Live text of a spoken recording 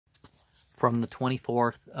from the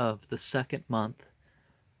 24th of the second month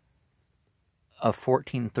of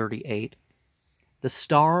 1438, the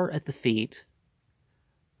star at the feet,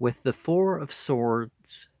 with the 4 of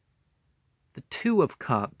swords, the 2 of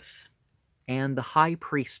cups, and the high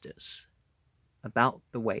priestess about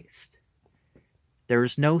the waist. There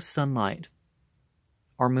is no sunlight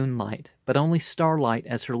or moonlight, but only starlight,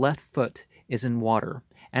 as her left foot is in water,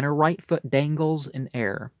 and her right foot dangles in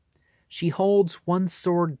air. She holds one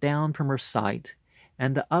sword down from her sight,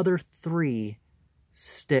 and the other 3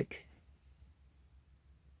 stick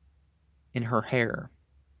in her hair.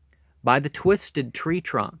 By the twisted tree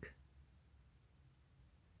trunk,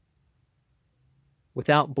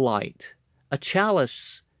 without blight, a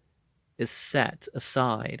chalice is set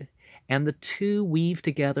aside, and the 2 weave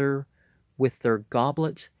together with their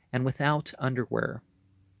goblet and without underwear.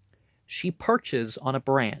 She perches on a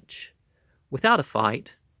branch, without a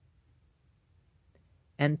fight,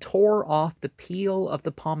 and tore off the peel of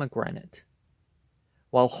the pomegranate,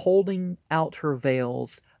 while holding out her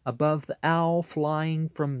veils above the owl flying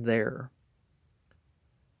from there.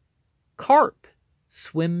 Carp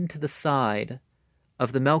swim to the side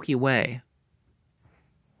of the Milky Way.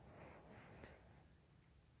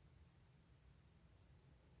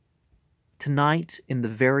 Tonight in the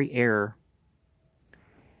very air,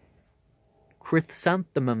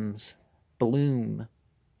 chrysanthemums bloom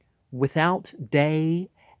without day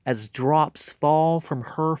as drops fall from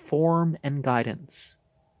her form and guidance.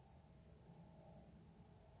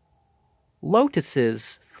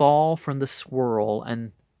 Lotuses fall from the swirl,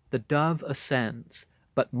 and the dove ascends,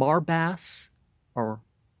 but Barbas, or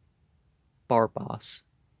Barbas,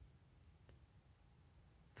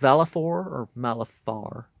 Valifor or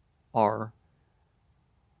Malafar, or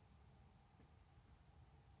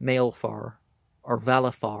Malefar, or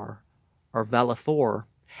Valifar, or Valifor,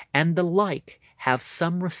 and the like have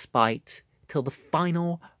some respite till the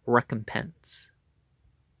final recompense.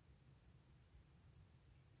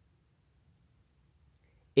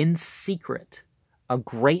 In secret, a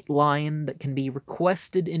great lion that can be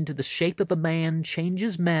requested into the shape of a man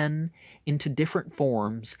changes men into different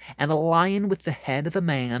forms, and a lion with the head of a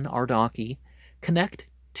man, Ardaki, connect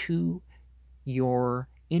to your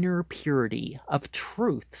inner purity of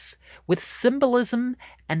truths with symbolism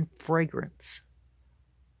and fragrance.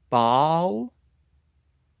 Baal,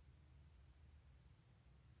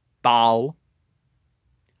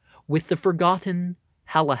 with the forgotten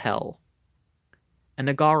Halahel, and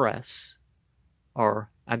Agares,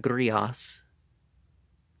 or Agrias,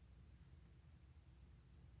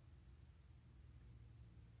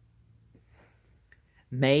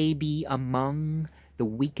 may be among the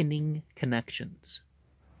weakening connections.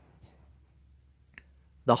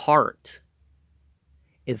 The heart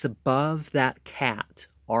is above that cat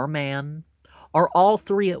or man, or all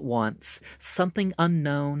 3 at once, something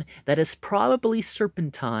unknown that is probably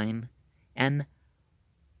serpentine and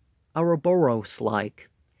Ouroboros-like,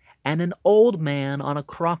 and an old man on a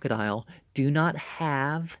crocodile do not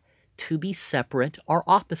have to be separate or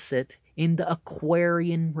opposite in the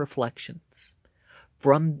Aquarian reflections.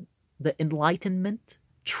 From the enlightenment,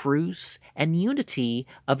 truce, and unity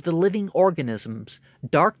of the living organisms,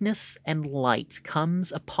 darkness and light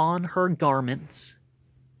comes upon her garments.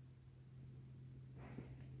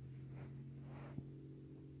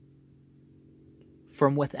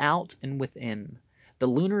 From without and within, the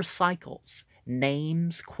lunar cycles,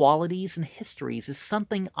 names, qualities, and histories is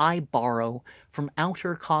something I borrow from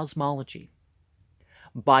outer cosmology.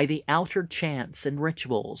 By the outer chants and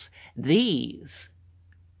rituals, these,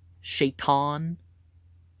 Shaitan,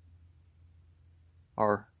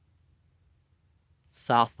 or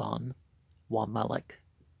Sathan, Wamelech,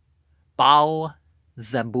 Baal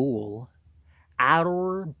Zebul,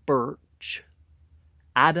 Ador Birch,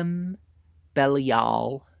 Adam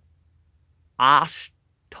Belial,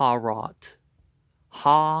 Ashtaroth,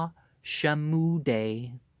 Ha-Shemude,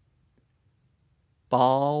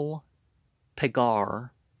 Baal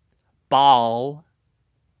Pegar, Baal,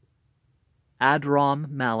 Adram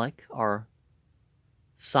Malik, or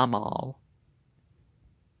Samal,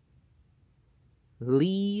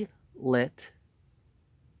 Lit,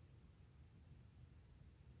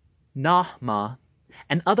 Nahma,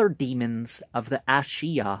 and other demons of the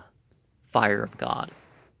Ashia, fire of God.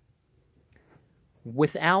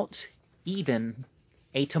 Without even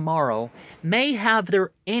a tomorrow, may have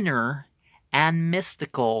their inner and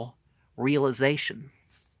mystical realization.